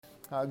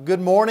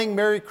Good morning,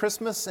 Merry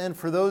Christmas, and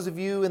for those of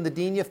you in the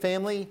Dina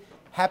family,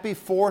 happy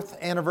 4th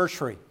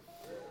anniversary.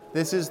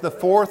 This is the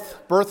 4th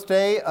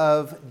birthday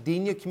of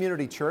Dina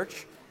Community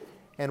Church,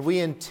 and we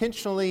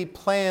intentionally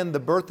planned the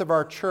birth of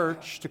our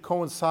church to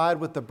coincide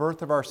with the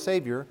birth of our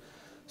Savior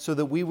so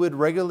that we would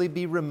regularly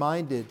be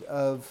reminded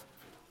of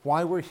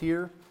why we're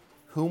here,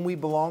 whom we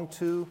belong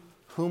to,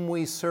 whom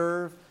we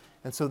serve,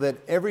 and so that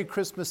every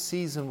Christmas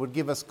season would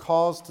give us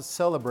cause to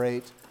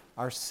celebrate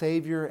our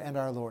Savior and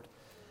our Lord.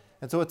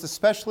 And so it's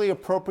especially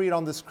appropriate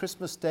on this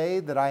Christmas day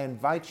that I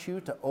invite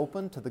you to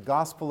open to the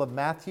Gospel of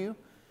Matthew,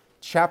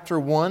 chapter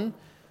 1,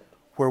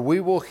 where we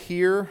will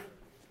hear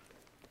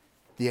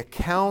the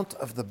account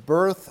of the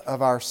birth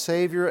of our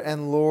Savior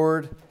and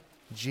Lord,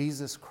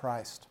 Jesus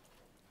Christ.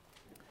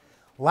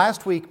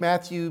 Last week,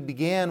 Matthew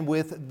began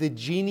with the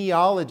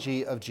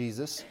genealogy of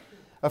Jesus,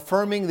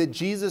 affirming that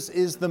Jesus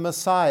is the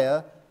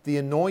Messiah, the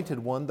Anointed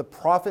One, the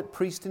prophet,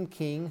 priest, and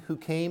king who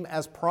came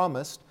as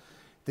promised,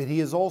 that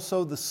he is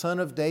also the son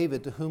of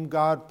David, to whom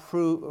God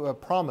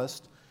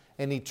promised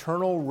an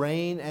eternal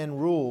reign and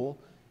rule,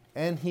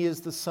 and he is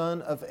the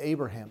son of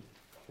Abraham.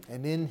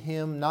 And in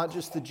him, not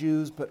just the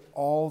Jews, but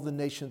all the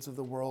nations of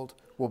the world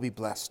will be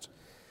blessed.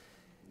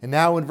 And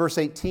now in verse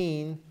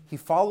 18, he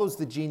follows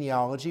the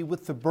genealogy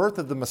with the birth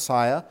of the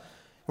Messiah.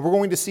 And we're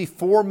going to see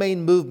 4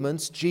 main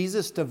movements: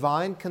 Jesus'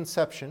 divine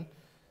conception,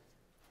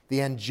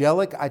 the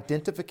angelic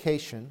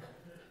identification,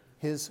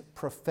 his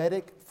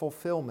prophetic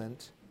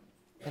fulfillment,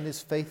 and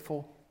his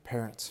faithful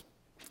parents.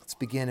 Let's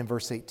begin in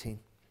verse 18.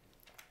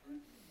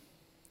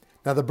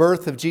 Now the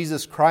birth of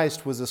Jesus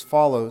Christ was as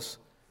follows.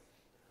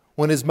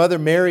 When his mother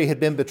Mary had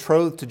been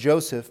betrothed to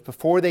Joseph,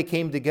 before they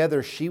came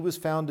together, she was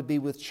found to be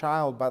with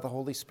child by the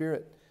Holy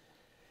Spirit.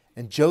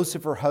 And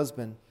Joseph, her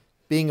husband,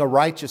 being a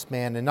righteous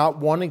man and not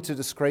wanting to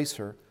disgrace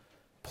her,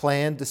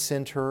 planned to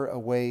send her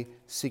away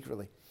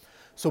secretly.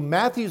 So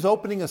Matthew's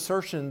opening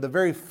assertion, the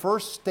very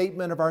first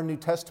statement of our New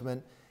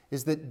Testament,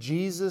 is that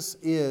Jesus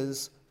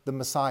is the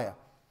Messiah.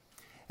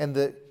 And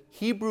the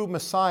Hebrew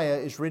Messiah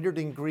is rendered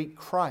in Greek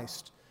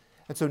Christ.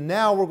 And so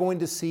now we're going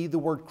to see the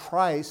word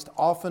Christ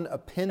often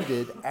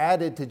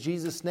added to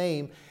Jesus'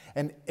 name.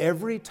 And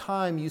every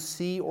time you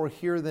see or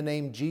hear the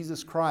name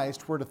Jesus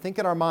Christ, we're to think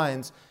in our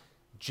minds,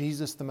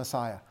 Jesus the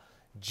Messiah.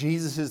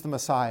 Jesus is the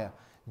Messiah.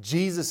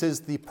 Jesus is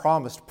the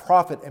promised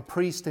prophet and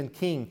priest and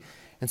king.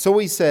 And so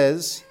he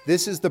says,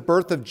 this is the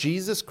birth of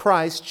Jesus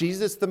Christ,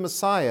 Jesus the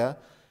Messiah,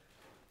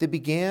 that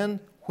began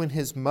when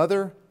his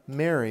mother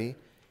Mary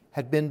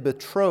had been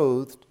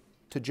betrothed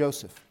to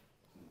Joseph.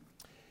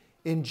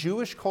 In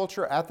Jewish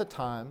culture at the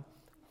time,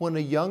 when a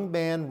young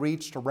man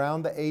reached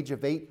around the age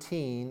of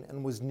 18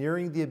 and was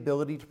nearing the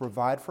ability to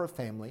provide for a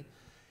family,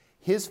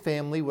 his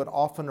family would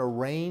often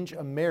arrange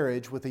a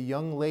marriage with a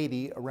young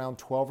lady around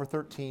 12 or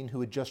 13 who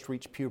had just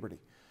reached puberty.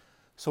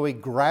 So a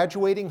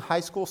graduating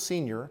high school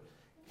senior,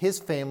 his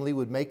family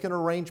would make an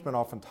arrangement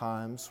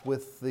oftentimes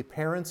with the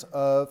parents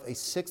of a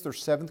 6th or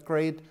 7th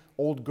grade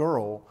old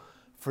girl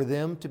for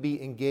them to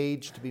be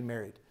engaged to be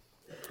married.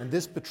 And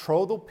this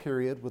betrothal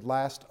period would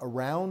last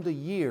around a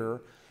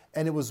year,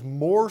 and it was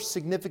more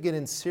significant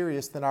and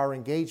serious than our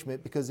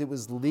engagement because it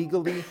was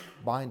legally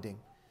binding.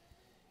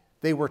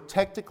 They were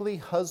technically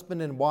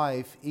husband and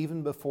wife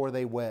even before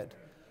they wed.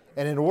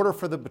 And in order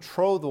for the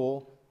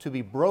betrothal to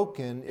be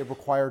broken, it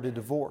required a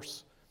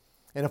divorce.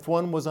 And if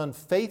one was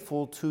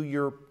unfaithful to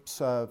your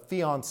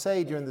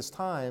fiancé during this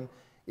time,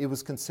 it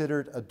was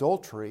considered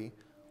adultery,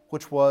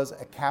 which was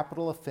a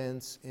capital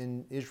offense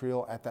in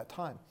Israel at that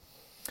time.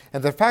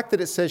 And the fact that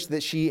it says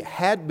that she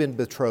had been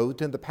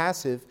betrothed in the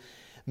passive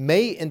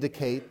may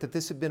indicate that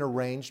this had been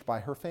arranged by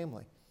her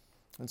family.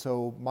 And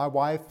so my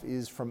wife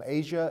is from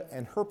Asia,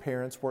 and her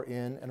parents were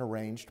in an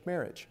arranged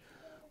marriage.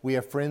 We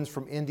have friends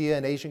from India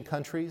and Asian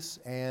countries,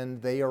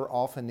 and they are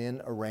often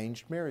in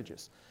arranged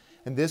marriages.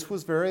 And this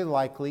was very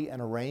likely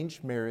an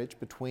arranged marriage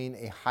between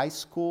a high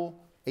school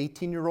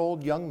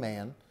 18-year-old young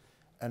man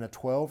and a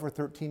 12 or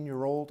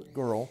 13-year-old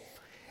girl.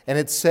 And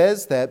it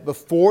says that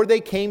before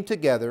they came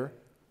together,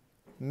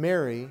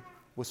 Mary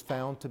was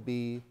found to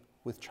be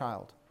with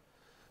child.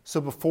 So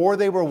before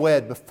they were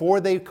wed, before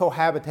they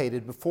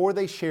cohabitated, before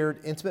they shared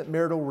intimate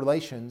marital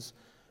relations,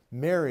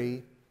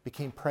 Mary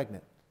became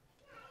pregnant.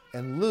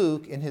 And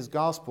Luke, in his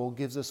gospel,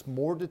 gives us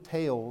more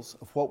details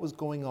of what was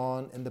going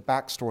on in the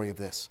backstory of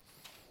this.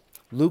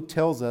 Luke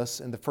tells us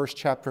in the first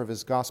chapter of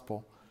his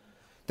gospel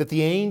that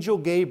the angel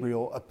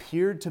Gabriel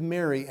appeared to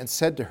Mary and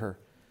said to her,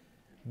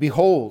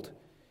 "Behold,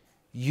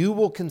 you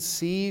will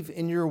conceive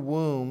in your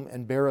womb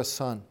and bear a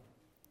son,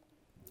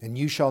 and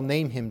you shall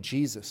name him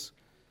Jesus.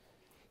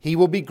 He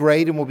will be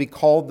great and will be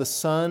called the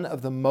Son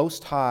of the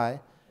Most High,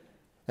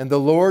 and the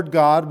Lord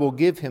God will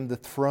give him the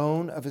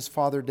throne of his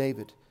father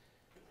David.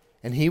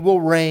 And he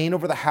will reign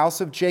over the house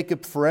of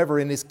Jacob forever,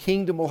 and his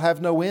kingdom will have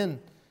no end."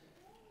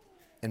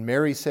 And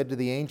Mary said to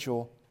the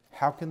angel,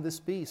 "How can this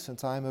be,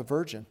 since I am a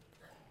virgin?"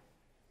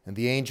 And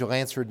the angel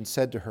answered and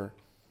said to her,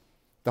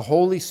 "The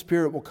Holy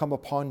Spirit will come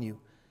upon you,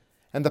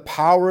 and the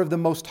power of the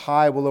Most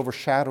High will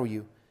overshadow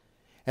you.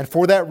 And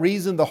for that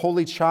reason, the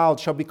Holy Child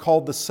shall be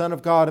called the Son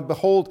of God. And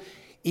behold,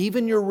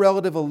 even your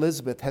relative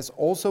Elizabeth has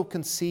also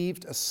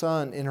conceived a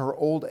son in her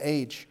old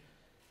age.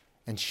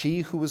 And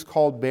she who was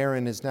called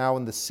barren is now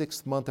in the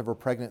 6th month of her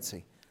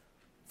pregnancy.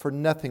 For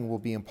nothing will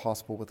be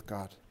impossible with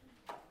God.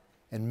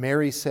 And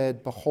Mary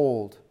said,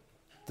 Behold,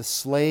 the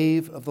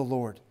slave of the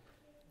Lord.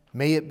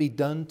 May it be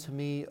done to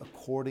me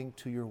according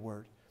to your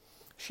word.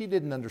 She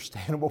didn't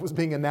understand what was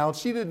being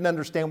announced. She didn't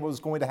understand what was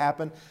going to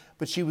happen.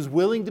 But she was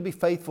willing to be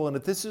faithful. And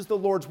if this is the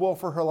Lord's will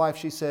for her life,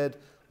 she said,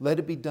 Let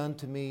it be done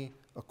to me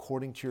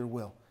according to your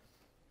will.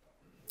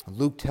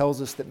 Luke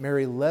tells us that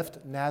Mary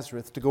left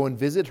Nazareth to go and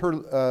visit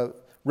her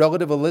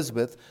relative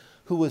Elizabeth,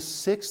 who was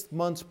 6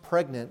 months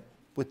pregnant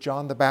with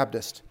John the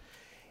Baptist.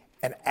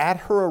 And at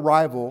her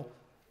arrival,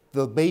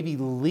 the baby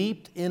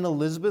leaped in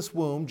Elizabeth's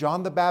womb,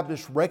 John the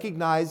Baptist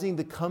recognizing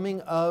the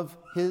coming of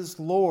his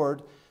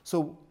Lord.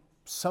 So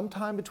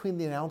sometime between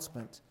the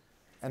announcement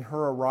and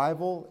her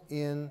arrival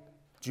in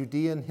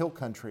Judean hill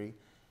country,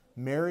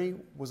 Mary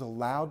was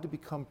allowed to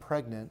become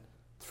pregnant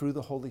through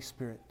the Holy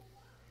Spirit.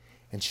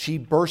 And she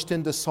burst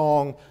into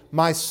song,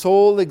 My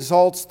soul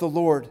exalts the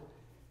Lord,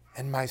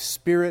 and my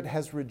spirit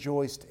has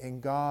rejoiced in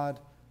God,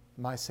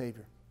 my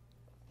Savior.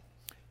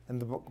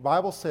 And the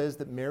Bible says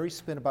that Mary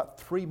spent about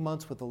 3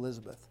 months with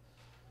Elizabeth.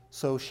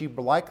 So she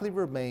likely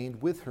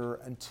remained with her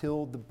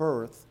until the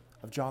birth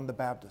of John the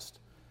Baptist.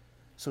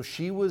 So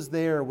she was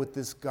there with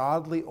this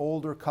godly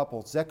older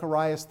couple,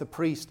 Zacharias the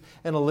priest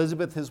and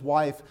Elizabeth his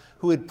wife,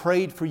 who had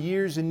prayed for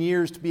years and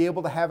years to be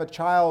able to have a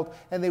child,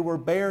 and they were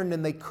barren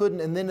and they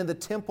couldn't. And then in the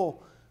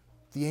temple,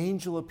 the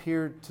angel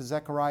appeared to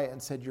Zechariah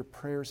and said, Your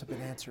prayers have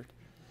been answered.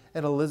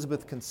 And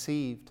Elizabeth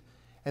conceived.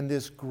 And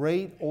this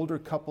great older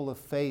couple of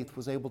faith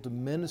was able to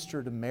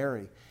minister to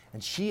Mary.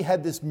 And she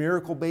had this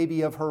miracle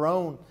baby of her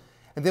own.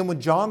 And then when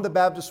John the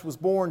Baptist was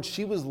born,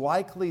 she was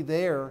likely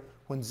there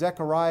when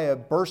Zechariah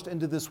burst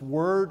into this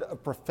word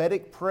of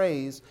prophetic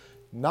praise,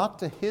 not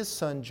to his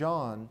son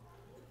John,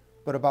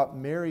 but about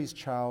Mary's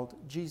child,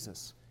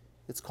 Jesus.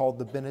 It's called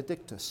the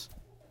Benedictus.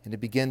 And it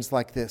begins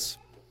like this.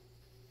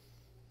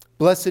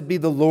 Blessed be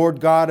the Lord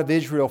God of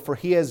Israel, for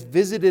he has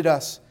visited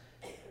us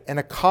and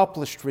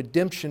accomplished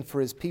redemption for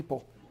his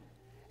people,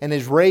 and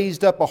has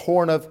raised up a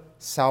horn of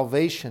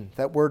salvation,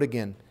 that word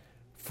again,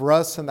 for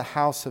us in the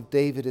house of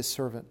David his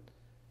servant.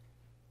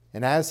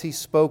 And as he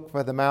spoke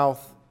by the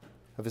mouth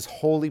of his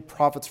holy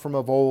prophets from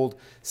of old,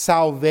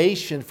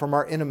 salvation from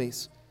our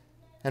enemies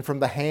and from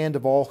the hand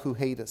of all who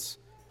hate us,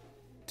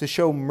 to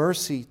show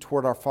mercy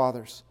toward our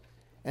fathers,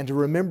 and to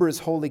remember his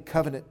holy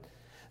covenant,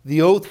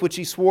 the oath which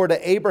he swore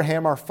to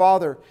Abraham our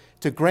father,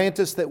 to grant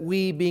us that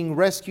we, being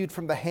rescued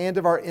from the hand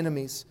of our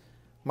enemies,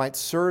 might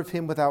serve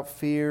him without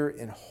fear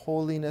in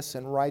holiness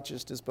and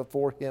righteousness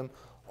before him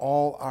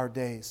all our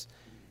days.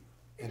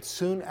 And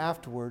soon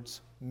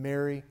afterwards,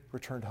 Mary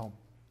returned home.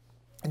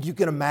 And you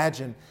can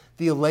imagine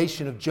the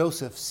elation of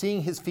Joseph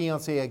seeing his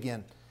fiancée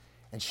again.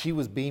 And she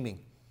was beaming.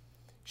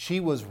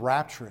 She was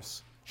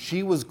rapturous.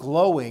 She was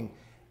glowing.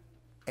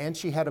 And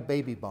she had a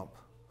baby bump,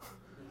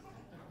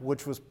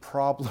 which was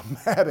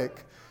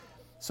problematic.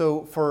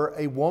 So for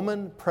a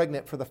woman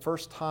pregnant for the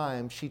first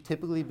time, she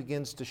typically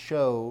begins to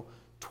show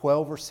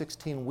 12 or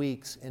 16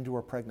 weeks into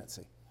her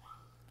pregnancy,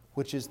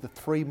 which is the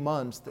 3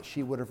 months that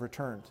she would have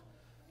returned.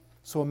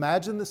 So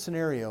imagine the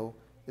scenario.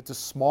 It's a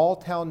small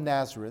town,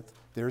 Nazareth.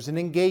 There's an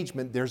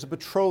engagement. There's a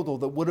betrothal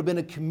that would have been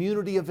a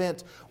community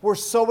event. We're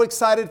so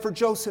excited for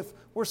Joseph.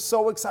 We're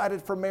so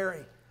excited for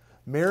Mary.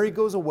 Mary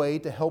goes away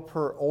to help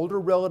her older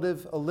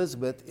relative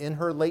Elizabeth in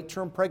her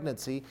late-term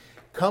pregnancy,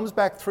 comes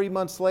back 3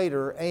 months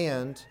later,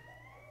 and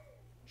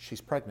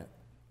she's pregnant,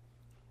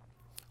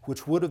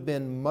 which would have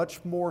been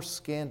much more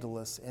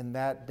scandalous in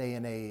that day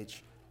and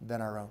age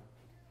than our own.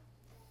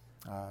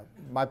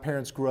 My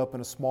parents grew up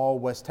in a small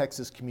West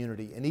Texas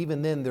community, and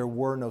even then there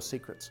were no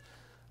secrets.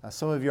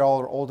 Some of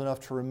y'all are old enough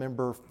to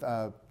remember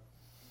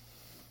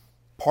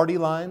party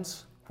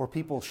lines where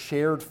people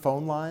shared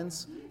phone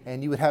lines,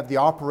 and you would have the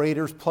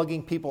operators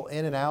plugging people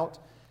in and out.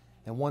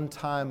 And one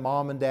time,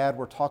 Mom and Dad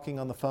were talking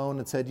on the phone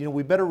and said,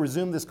 we better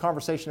resume this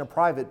conversation in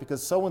private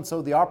because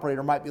so-and-so, the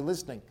operator, might be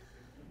listening.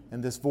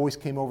 And this voice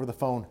came over the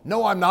phone,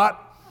 No, I'm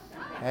not.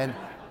 And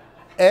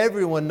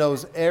everyone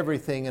knows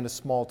everything in a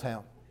small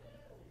town.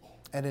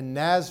 And in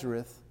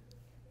Nazareth,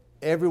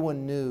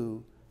 everyone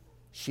knew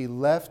she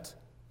left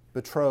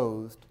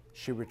betrothed,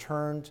 she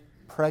returned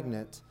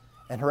pregnant,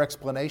 and her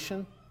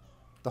explanation,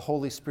 the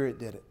Holy Spirit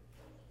did it,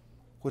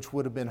 which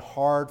would have been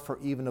hard for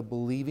even a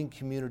believing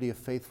community of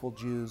faithful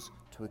Jews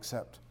to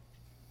accept.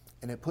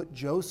 And it put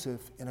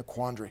Joseph in a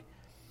quandary.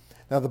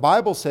 Now, the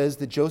Bible says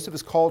that Joseph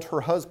is called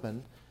her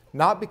husband,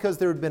 not because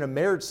there had been a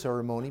marriage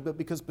ceremony, but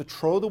because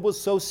betrothal was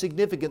so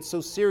significant,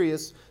 so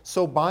serious,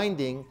 so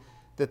binding,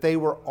 that they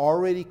were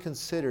already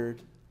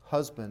considered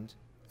husband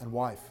and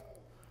wife.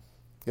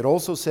 It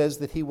also says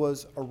that he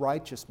was a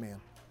righteous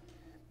man,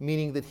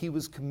 meaning that he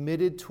was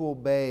committed to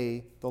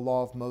obey the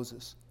law of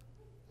Moses.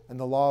 And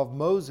the law of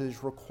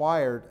Moses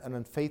required an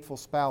unfaithful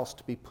spouse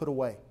to be put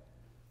away,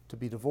 to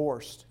be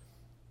divorced,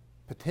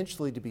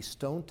 potentially to be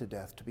stoned to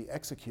death, to be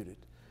executed.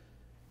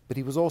 but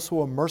he was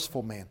also a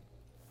merciful man.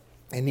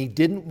 And he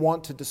didn't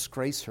want to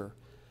disgrace her,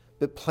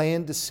 but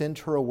planned to send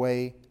her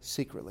away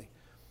secretly.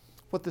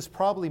 What this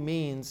probably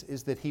means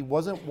is that he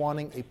wasn't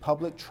wanting a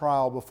public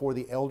trial before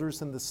the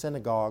elders in the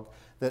synagogue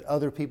that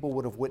other people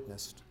would have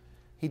witnessed.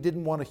 He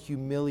didn't want to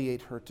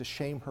humiliate her, to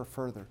shame her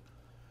further,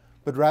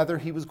 but rather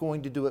he was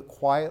going to do it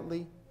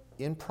quietly,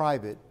 in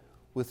private,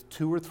 with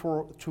two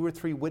or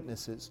three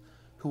witnesses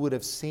who would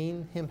have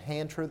seen him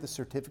hand her the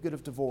certificate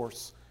of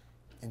divorce,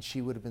 and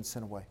she would have been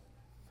sent away.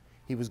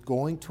 He was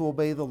going to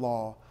obey the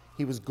law.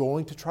 He was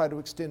going to try to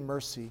extend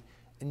mercy.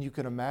 And you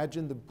can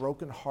imagine the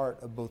broken heart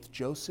of both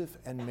Joseph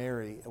and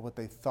Mary at what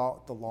they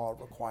thought the law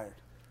required.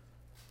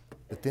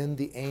 But then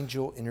the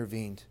angel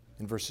intervened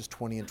in verses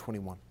 20 and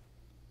 21.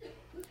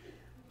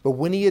 But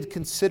when he had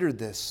considered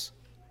this,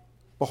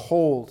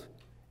 behold,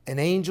 an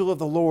angel of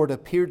the Lord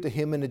appeared to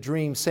him in a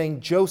dream,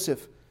 saying,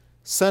 Joseph,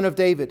 son of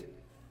David,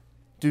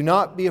 do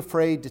not be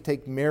afraid to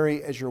take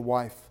Mary as your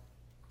wife,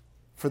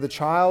 for the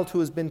child who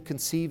has been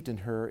conceived in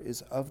her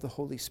is of the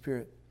Holy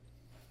Spirit.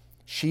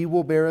 She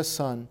will bear a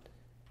son,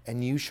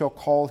 and you shall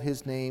call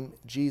his name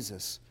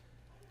Jesus,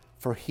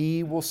 for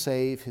he will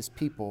save his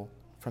people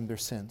from their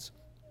sins.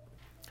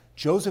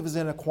 Joseph is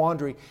in a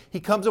quandary. He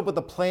comes up with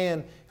a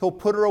plan. He'll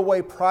put her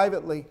away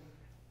privately.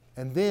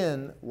 And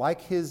then, like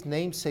his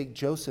namesake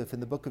Joseph in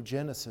the book of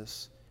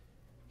Genesis,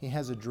 he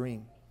has a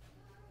dream.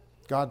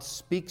 God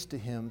speaks to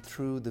him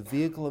through the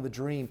vehicle of a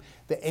dream.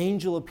 The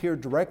angel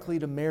appeared directly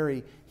to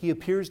Mary. He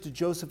appears to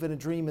Joseph in a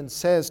dream and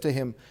says to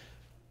him,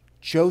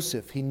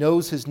 Joseph, he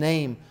knows his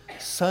name,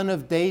 son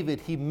of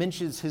David. He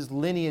mentions his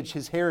lineage,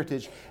 his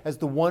heritage, as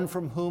the one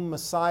from whom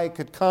Messiah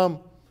could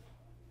come.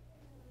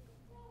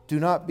 Do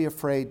not be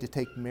afraid to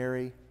take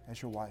Mary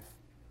as your wife.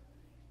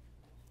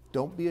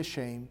 Don't be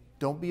ashamed.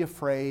 Don't be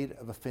afraid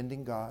of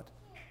offending God.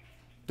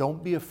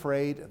 Don't be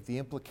afraid of the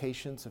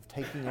implications of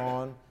taking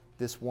on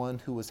this one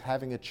who was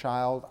having a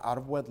child out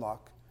of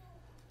wedlock.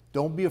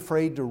 Don't be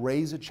afraid to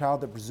raise a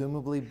child that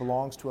presumably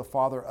belongs to a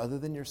father other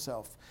than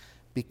yourself,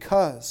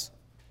 because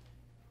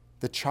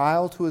the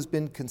child who has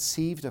been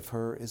conceived of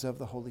her is of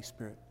the Holy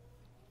Spirit.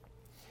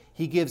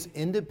 He gives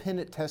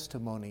independent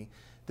testimony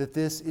that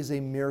this is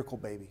a miracle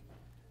baby,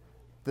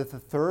 that the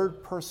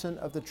third person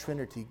of the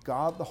Trinity,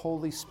 God the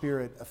Holy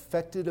Spirit,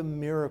 effected a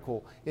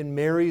miracle in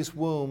Mary's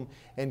womb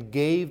and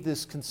gave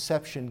this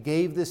conception,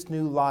 gave this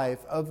new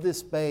life of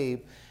this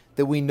babe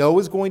that we know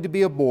is going to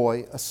be a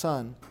boy, a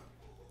son,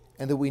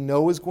 and that we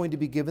know is going to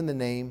be given the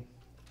name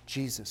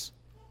Jesus.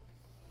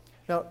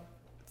 Now,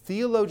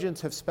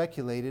 theologians have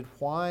speculated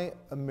why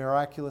a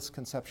miraculous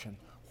conception,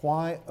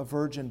 why a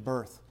virgin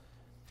birth.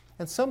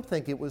 And some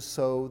think it was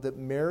so that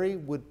Mary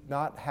would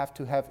not have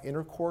to have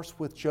intercourse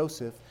with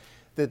Joseph,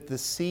 that the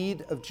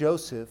seed of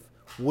Joseph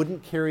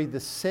wouldn't carry the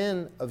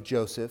sin of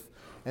Joseph,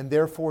 and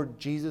therefore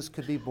Jesus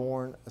could be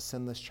born a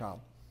sinless child.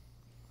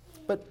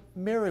 But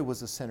Mary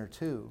was a sinner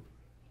too.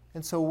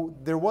 And so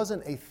there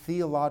wasn't a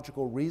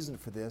theological reason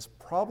for this.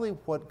 Probably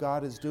what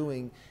God is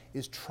doing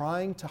is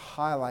trying to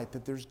highlight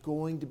that there's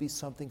going to be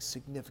something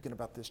significant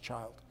about this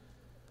child.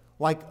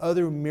 Like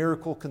other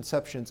miracle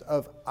conceptions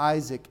of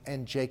Isaac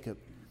and Jacob,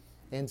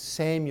 and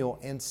Samuel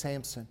and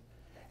Samson,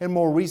 and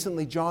more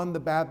recently John the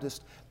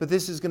Baptist. But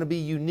this is going to be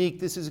unique.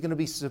 This is going to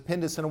be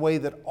stupendous in a way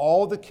that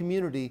all the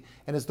community,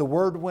 and as the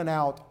word went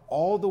out,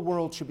 all the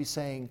world should be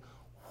saying,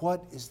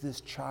 what is this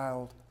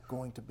child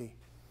going to be?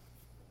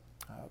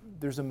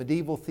 There's a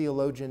medieval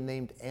theologian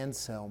named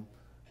Anselm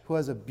who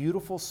has a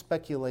beautiful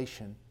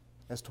speculation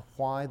as to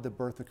why the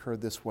birth occurred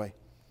this way.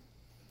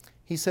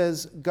 He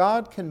says,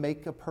 God can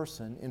make a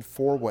person in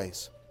 4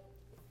 ways.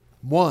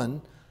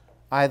 1,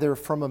 either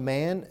from a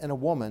man and a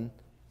woman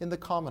in the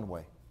common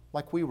way,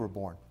 like we were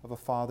born, of a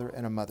father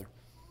and a mother.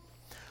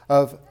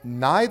 Of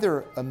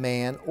neither a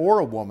man or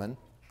a woman,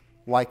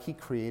 like he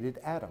created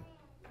Adam.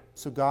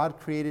 So God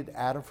created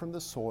Adam from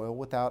the soil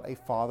without a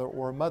father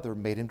or a mother,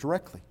 made him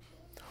directly.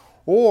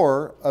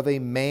 Or of a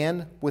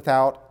man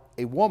without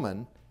a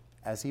woman,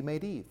 as he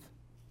made Eve.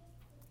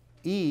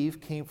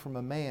 Eve came from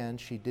a man.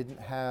 She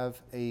didn't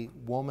have a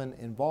woman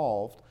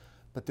involved,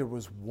 but there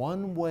was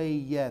one way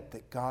yet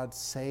that God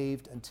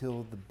saved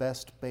until the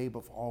best babe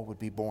of all would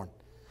be born.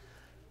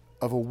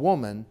 Of a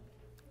woman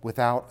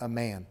without a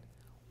man,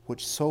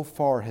 which so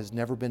far has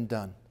never been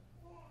done.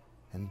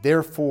 And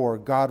therefore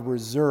God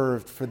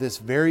reserved for this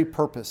very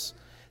purpose,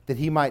 that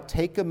he might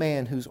take a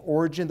man whose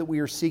origin that we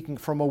are seeking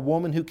from a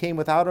woman who came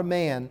without a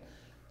man,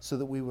 so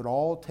that we would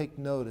all take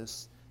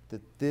notice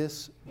that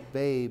this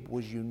babe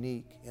was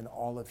unique in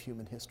all of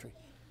human history.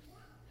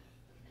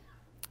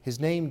 His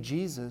name,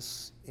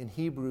 Jesus, in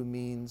Hebrew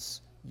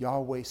means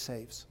Yahweh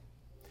saves.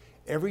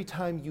 Every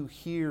time you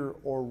hear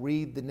or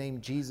read the name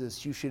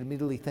Jesus, you should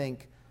immediately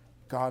think,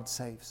 God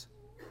saves.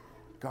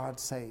 God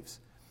saves.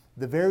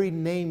 The very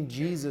name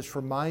Jesus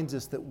reminds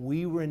us that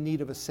we were in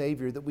need of a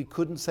Savior, that we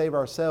couldn't save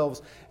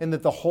ourselves, and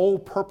that the whole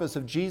purpose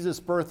of Jesus'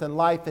 birth and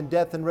life and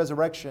death and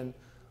resurrection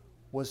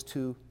was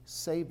to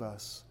save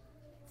us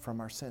from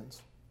our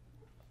sins.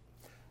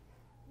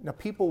 Now,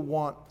 people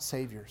want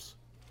Saviors.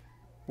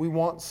 We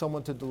want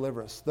someone to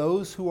deliver us.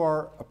 Those who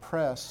are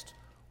oppressed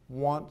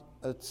want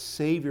a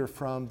Savior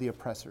from the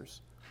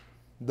oppressors.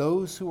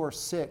 Those who are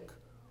sick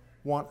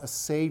want a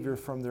Savior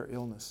from their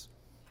illness.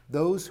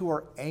 Those who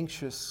are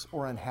anxious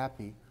or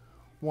unhappy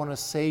want a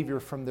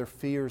Savior from their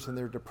fears and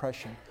their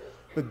depression.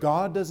 But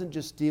God doesn't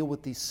just deal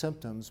with these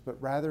symptoms,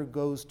 but rather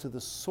goes to the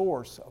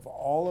source of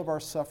all of our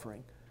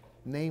suffering,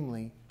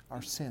 namely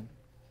our sin.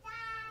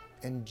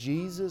 And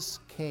Jesus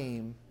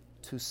came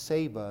to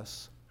save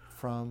us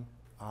from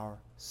our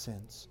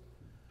sins.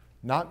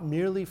 Not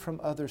merely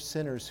from other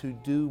sinners who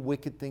do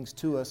wicked things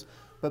to us,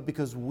 but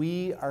because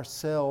we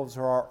ourselves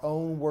are our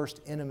own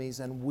worst enemies,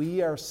 and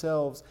we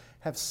ourselves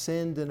have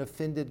sinned and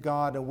offended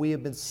God, and we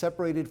have been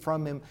separated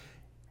from Him,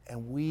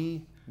 and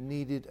we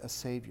needed a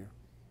Savior,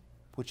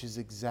 which is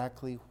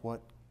exactly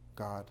what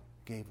God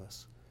gave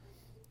us.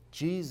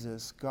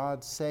 Jesus,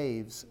 God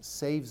saves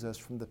us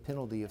from the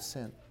penalty of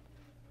sin.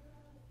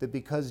 That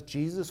because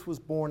Jesus was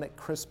born at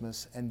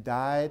Christmas and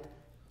died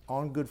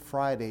on Good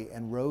Friday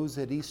and rose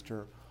at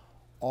Easter,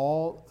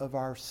 all of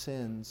our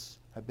sins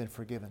have been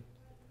forgiven,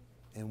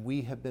 and we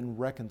have been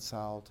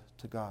reconciled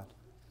to God.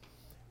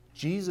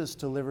 Jesus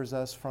delivers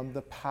us from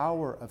the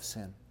power of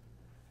sin.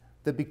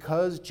 That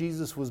because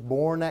Jesus was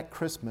born at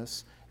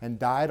Christmas and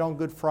died on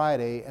Good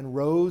Friday and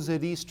rose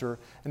at Easter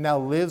and now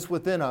lives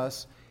within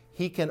us,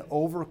 He can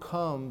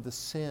overcome the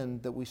sin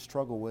that we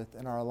struggle with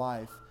in our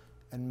life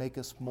and make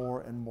us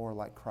more and more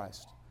like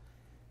Christ.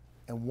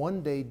 And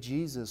one day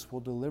Jesus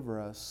will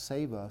deliver us,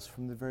 save us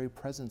from the very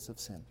presence of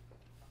sin.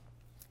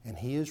 And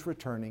He is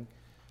returning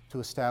to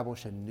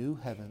establish a new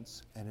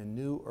heavens and a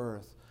new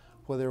earth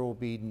where there will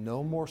be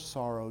no more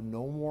sorrow,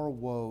 no more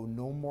woe,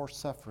 no more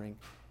suffering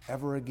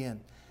ever again.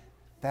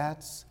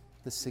 That's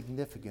the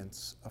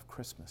significance of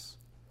Christmas.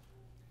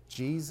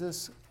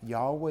 Jesus,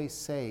 Yahweh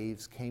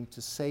saves, came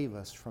to save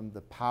us from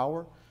the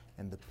power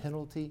and the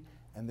penalty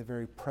and the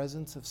very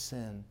presence of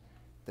sin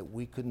that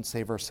we couldn't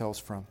save ourselves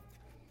from.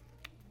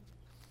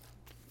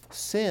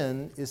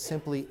 Sin is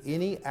simply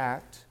any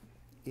act,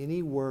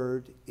 any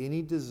word,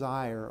 any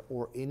desire,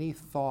 or any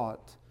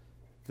thought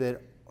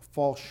that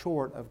falls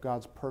short of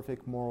God's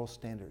perfect moral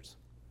standards.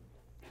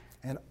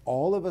 And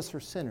all of us are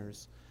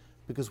sinners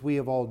because we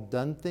have all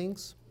done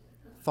things,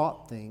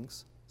 thought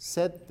things,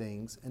 said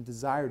things, and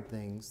desired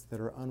things that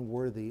are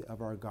unworthy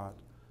of our God.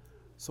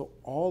 So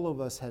all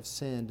of us have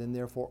sinned, and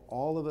therefore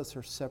all of us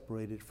are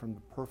separated from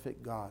the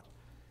perfect God.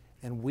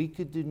 And we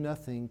could do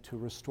nothing to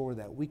restore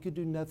that. We could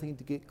do nothing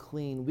to get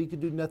clean. We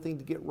could do nothing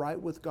to get right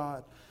with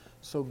God.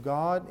 So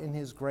God, in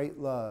His great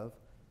love,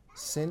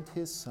 sent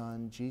His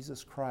Son,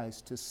 Jesus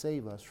Christ, to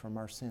save us from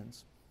our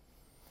sins.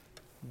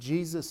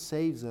 Jesus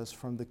saves us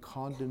from the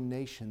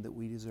condemnation that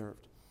we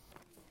deserved.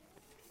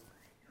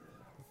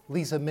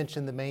 Lisa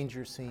mentioned the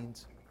manger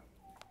scenes.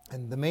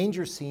 And the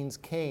manger scenes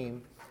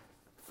came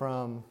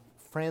from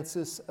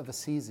Francis of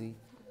Assisi,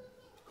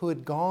 who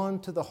had gone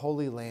to the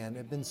Holy Land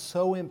and been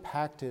so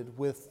impacted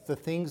with the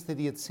things that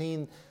he had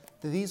seen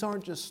that these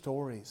aren't just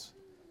stories.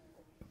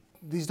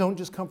 These don't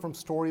just come from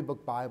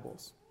storybook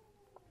Bibles.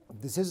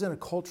 This isn't a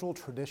cultural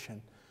tradition,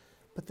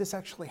 but this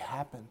actually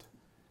happened.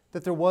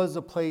 That there was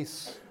a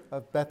place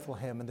of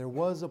Bethlehem and there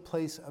was a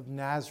place of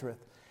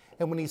Nazareth.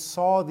 And when he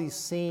saw these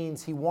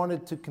scenes, he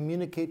wanted to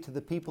communicate to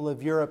the people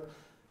of Europe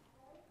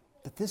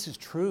that this is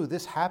true,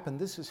 this happened,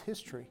 this is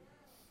history.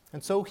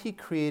 And so he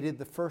created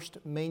the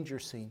first manger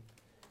scene.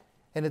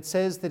 And it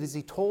says that as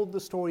he told the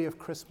story of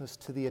Christmas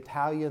to the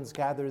Italians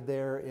gathered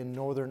there in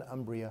northern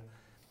Umbria,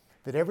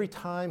 that every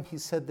time he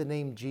said the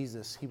name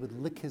Jesus, he would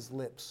lick his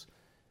lips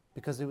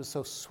because it was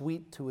so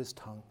sweet to his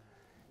tongue.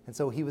 And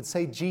so he would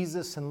say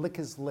Jesus and lick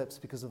his lips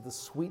because of the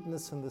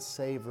sweetness and the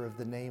savor of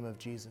the name of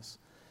Jesus.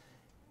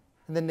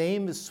 And the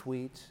name is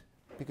sweet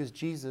because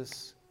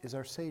Jesus is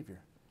our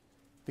Savior.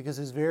 Because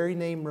His very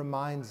name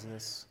reminds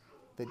us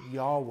that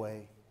Yahweh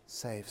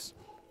saves.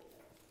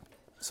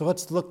 So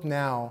let's look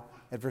now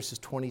at verses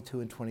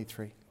 22 and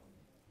 23.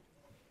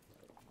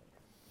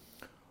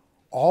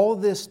 All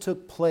this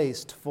took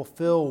place to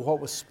fulfill what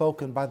was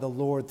spoken by the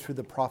Lord through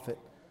the prophet.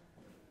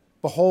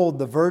 Behold,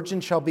 the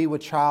virgin shall be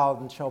with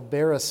child and shall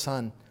bear a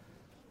son,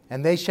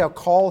 and they shall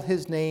call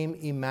his name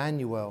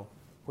Emmanuel,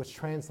 which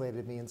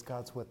translated means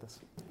God's with us.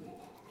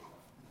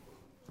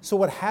 So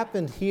what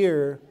happened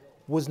here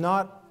was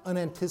not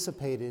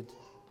unanticipated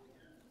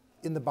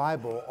in the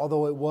Bible,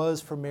 although it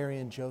was for Mary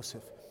and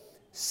Joseph.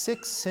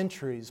 6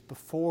 centuries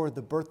before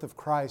the birth of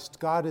Christ,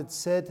 God had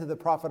said to the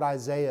prophet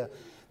Isaiah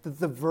that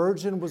the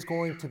virgin was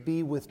going to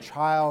be with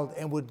child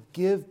and would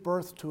give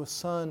birth to a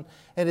son,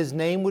 and his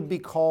name would be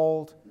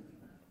called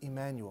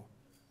Emmanuel.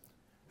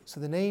 So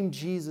the name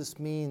Jesus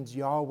means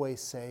Yahweh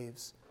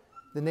saves.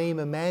 The name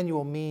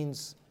Emmanuel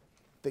means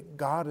that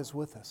God is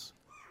with us.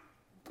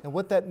 And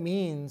what that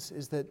means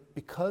is that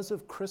because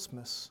of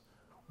Christmas,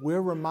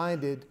 we're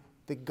reminded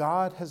that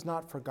God has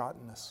not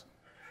forgotten us.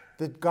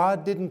 That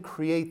God didn't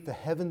create the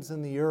heavens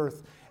and the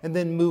earth and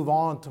then move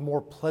on to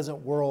more pleasant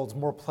worlds,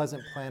 more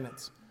pleasant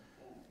planets.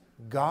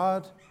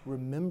 God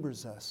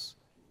remembers us.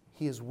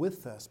 He is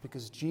with us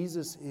because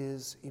Jesus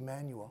is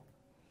Emmanuel.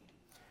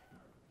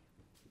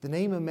 The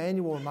name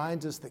Emmanuel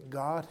reminds us that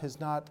God has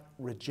not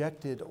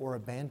rejected or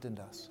abandoned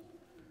us.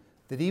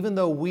 That even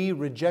though we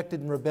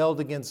rejected and rebelled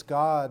against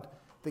God,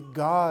 that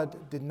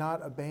God did not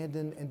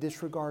abandon and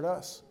disregard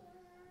us.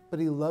 But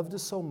He loved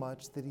us so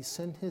much that He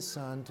sent His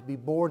Son to be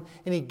born,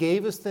 and He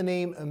gave us the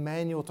name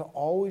Emmanuel to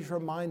always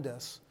remind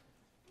us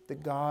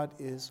that God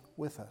is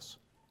with us.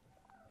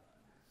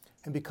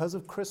 And because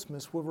of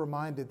Christmas, we're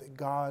reminded that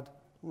God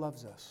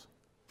loves us.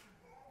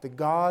 That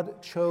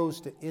God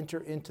chose to enter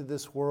into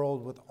this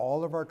world with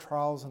all of our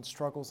trials and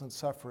struggles and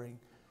suffering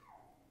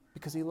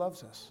because He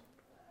loves us.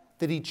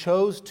 That He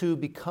chose to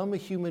become a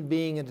human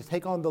being and to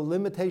take on the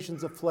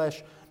limitations of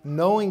flesh,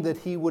 knowing that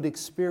He would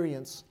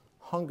experience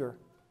hunger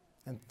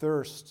and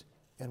thirst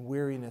and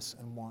weariness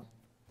and want.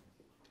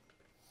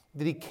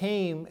 That He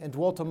came and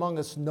dwelt among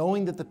us,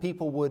 knowing that the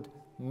people would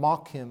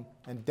mock Him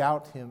and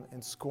doubt Him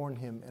and scorn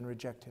Him and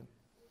reject Him.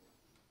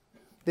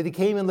 That He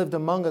came and lived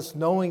among us,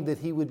 knowing that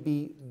He would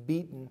be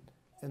beaten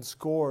and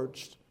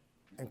scourged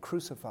and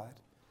crucified.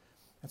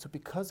 And so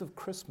because of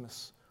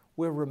Christmas,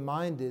 we're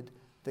reminded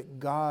that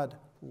God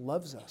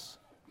loves us.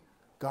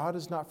 God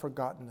has not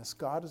forgotten us.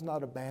 God has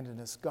not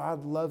abandoned us.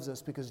 God loves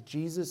us because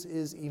Jesus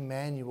is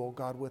Emmanuel,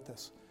 God with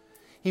us.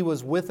 He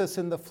was with us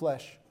in the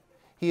flesh.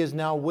 He is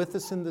now with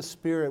us in the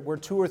Spirit. Where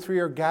 2 or 3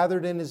 are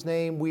gathered in His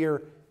name, we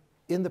are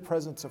in the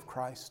presence of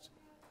Christ.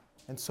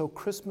 And so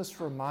Christmas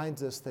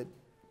reminds us that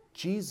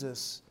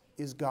Jesus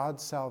is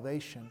God's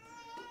salvation.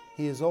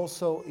 He is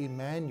also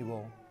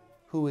Emmanuel,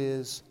 who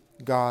is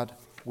God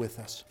with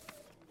us.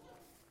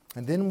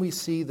 And then we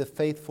see the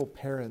faithful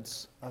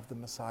parents of the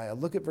Messiah.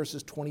 Look at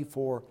verses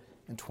 24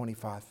 and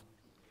 25.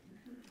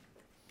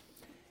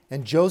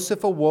 And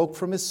Joseph awoke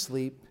from his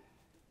sleep,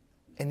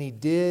 and he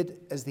did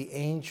as the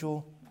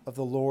angel of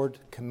the Lord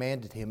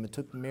commanded him, and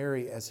took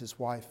Mary as his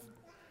wife.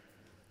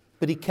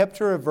 But he kept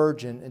her a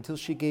virgin until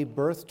she gave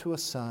birth to a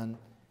son,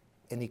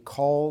 and he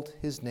called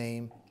his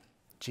name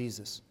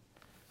Jesus.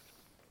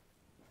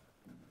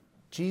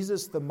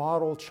 Jesus, the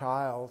model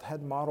child,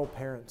 had model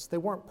parents. They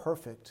weren't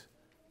perfect,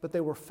 but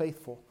they were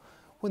faithful.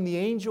 When the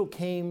angel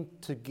came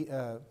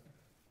to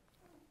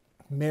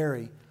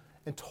Mary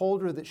and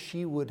told her that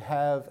she would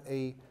have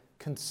a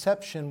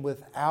conception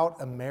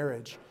without a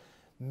marriage,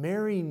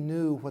 Mary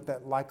knew what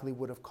that likely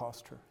would have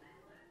cost her.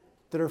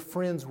 That her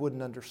friends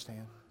wouldn't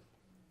understand.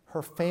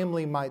 Her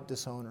family might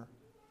disown her.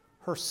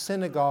 Her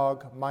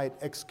synagogue might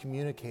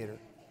excommunicate her.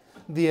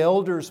 The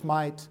elders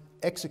might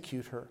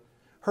execute her.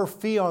 Her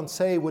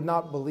fiancé would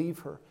not believe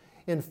her.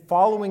 In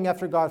following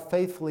after God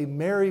faithfully,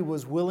 Mary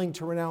was willing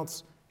to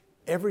renounce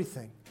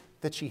everything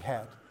that she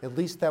had. At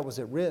least that was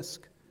at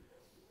risk.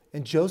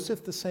 And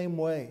Joseph the same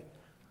way.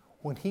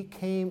 When he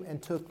came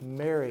and took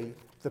Mary,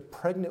 the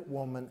pregnant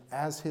woman,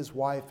 as his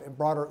wife and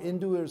brought her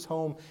into his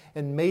home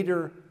and made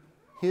her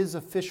his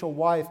official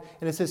wife.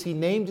 And it says he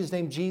named his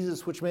name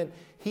Jesus, which meant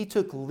he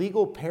took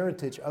legal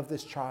parentage of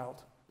this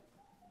child.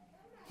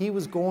 He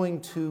was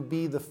going to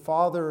be the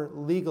father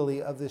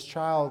legally of this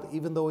child,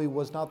 even though he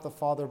was not the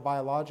father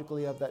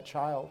biologically of that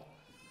child.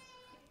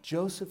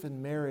 Joseph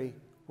and Mary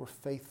were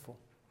faithful.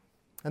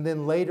 And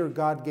then later,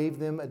 God gave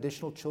them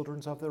additional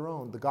children of their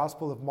own. The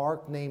Gospel of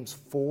Mark names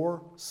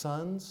 4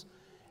 sons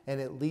and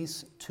at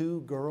least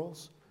 2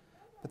 girls.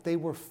 But they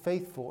were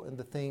faithful in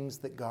the things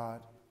that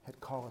God had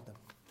called them.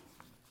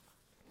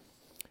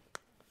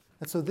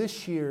 And so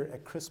this year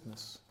at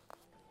Christmas,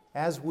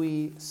 as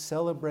we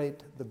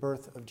celebrate the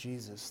birth of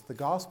Jesus, the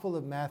Gospel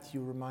of Matthew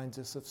reminds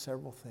us of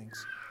several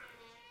things.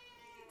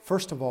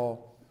 First of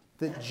all,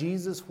 that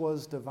Jesus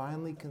was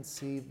divinely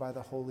conceived by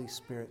the Holy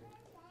Spirit.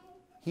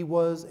 He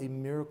was a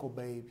miracle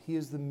babe. He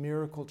is the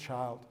miracle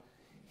child.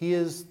 He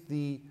is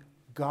the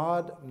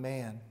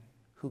God-man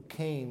who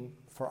came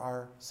for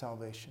our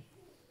salvation.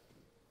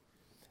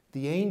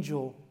 The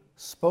angel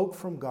spoke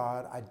from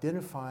God,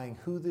 identifying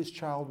who this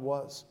child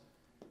was,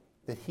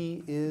 that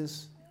he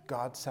is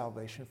God's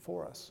salvation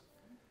for us.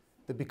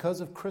 That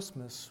because of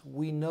Christmas,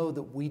 we know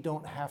that we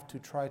don't have to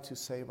try to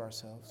save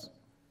ourselves,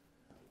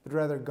 but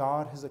rather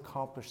God has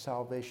accomplished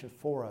salvation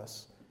for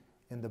us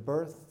in the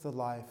birth, the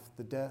life,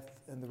 the death,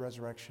 and the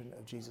resurrection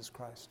of Jesus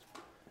Christ.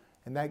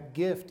 And that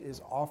gift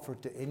is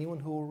offered to anyone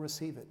who will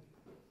receive it.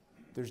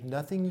 There's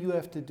nothing you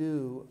have to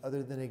do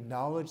other than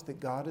acknowledge that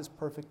God is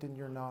perfect and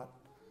you're not,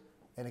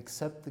 and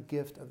accept the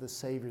gift of the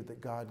Savior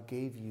that God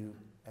gave you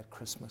at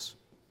Christmas.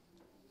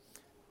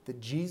 That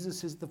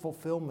Jesus is the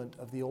fulfillment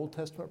of the Old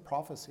Testament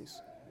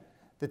prophecies.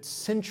 That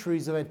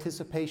centuries of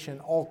anticipation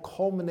all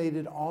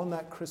culminated on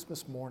that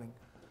Christmas morning,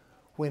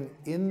 when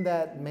in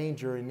that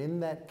manger and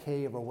in that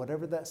cave or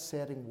whatever that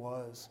setting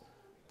was,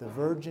 the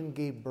Virgin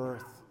gave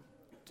birth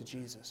to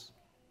Jesus.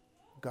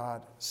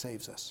 God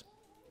saves us.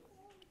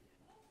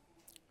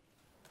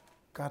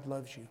 God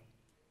loves you.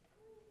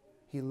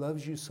 He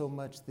loves you so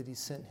much that He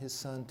sent His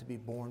Son to be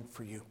born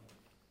for you.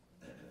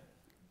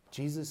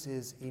 Jesus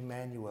is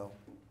Emmanuel,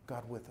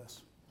 God with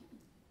us.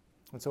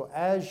 And so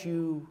as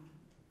you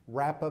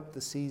wrap up the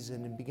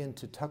season and begin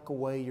to tuck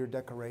away your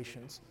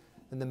decorations,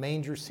 and the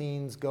manger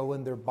scenes go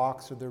in their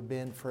box or their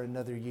bin for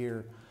another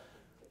year,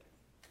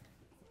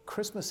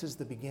 Christmas is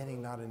the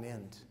beginning, not an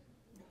end.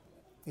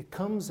 It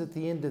comes at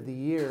the end of the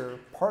year,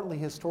 partly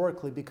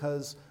historically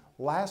because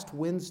last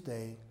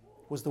Wednesday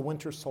was the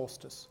winter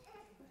solstice.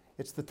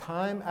 It's the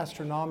time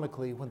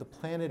astronomically when the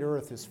planet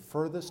Earth is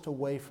furthest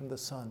away from the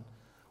sun,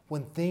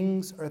 when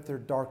things are at their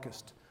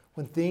darkest,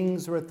 when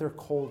things are at their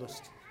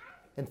coldest.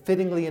 And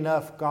fittingly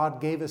enough, God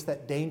gave us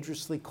that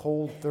dangerously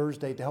cold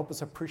Thursday to help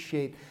us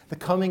appreciate the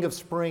coming of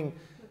spring.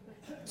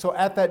 So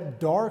at that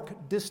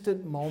dark,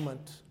 distant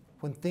moment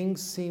when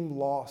things seem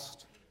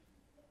lost,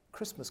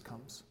 Christmas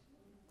comes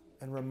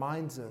and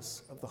reminds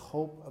us of the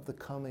hope of the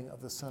coming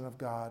of the Son of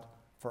God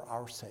for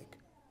our sake.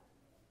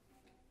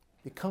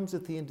 It comes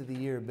at the end of the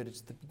year, but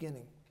it's the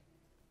beginning.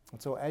 And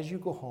so as you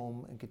go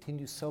home and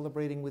continue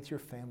celebrating with your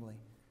family,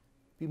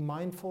 be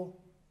mindful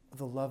of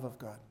the love of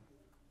God,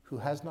 who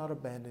has not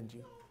abandoned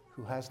you,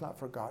 who has not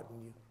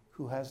forgotten you,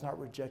 who has not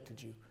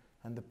rejected you.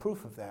 And the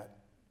proof of that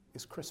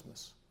is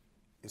Christmas,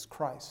 is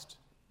Christ,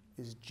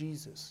 is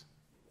Jesus,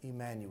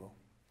 Emmanuel,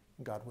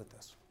 God with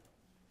us.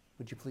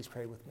 Would you please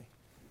pray with me?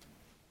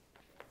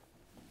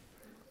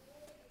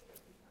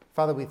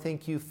 Father, we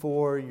thank you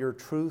for your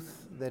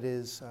truth that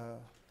is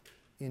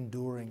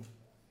enduring.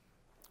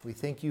 We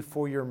thank you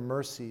for your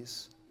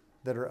mercies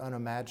that are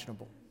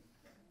unimaginable.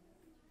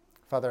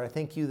 Father, I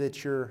thank you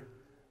that your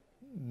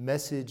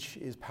message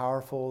is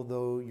powerful,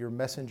 though your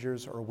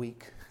messengers are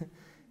weak.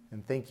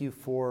 And thank you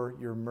for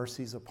your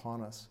mercies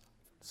upon us.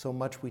 So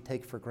much we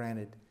take for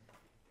granted.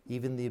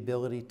 Even the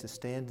ability to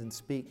stand and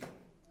speak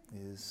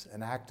is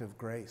an act of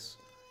grace.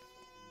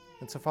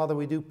 And so, Father,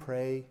 we do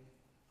pray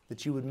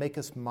that you would make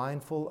us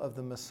mindful of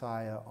the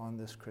Messiah on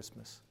this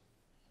Christmas.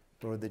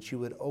 Lord, that you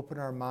would open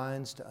our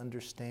minds to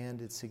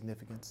understand its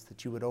significance,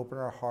 that you would open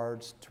our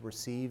hearts to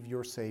receive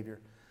your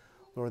Savior.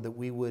 Lord, that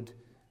we would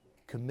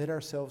commit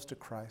ourselves to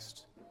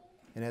Christ.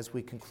 And as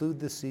we conclude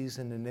this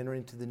season and enter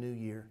into the new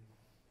year,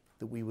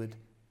 that we would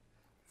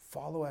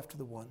follow after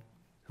the one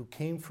who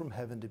came from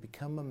heaven to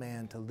become a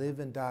man, to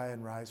live and die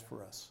and rise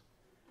for us.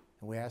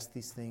 And we ask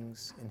these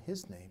things in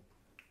his name.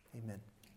 Amen.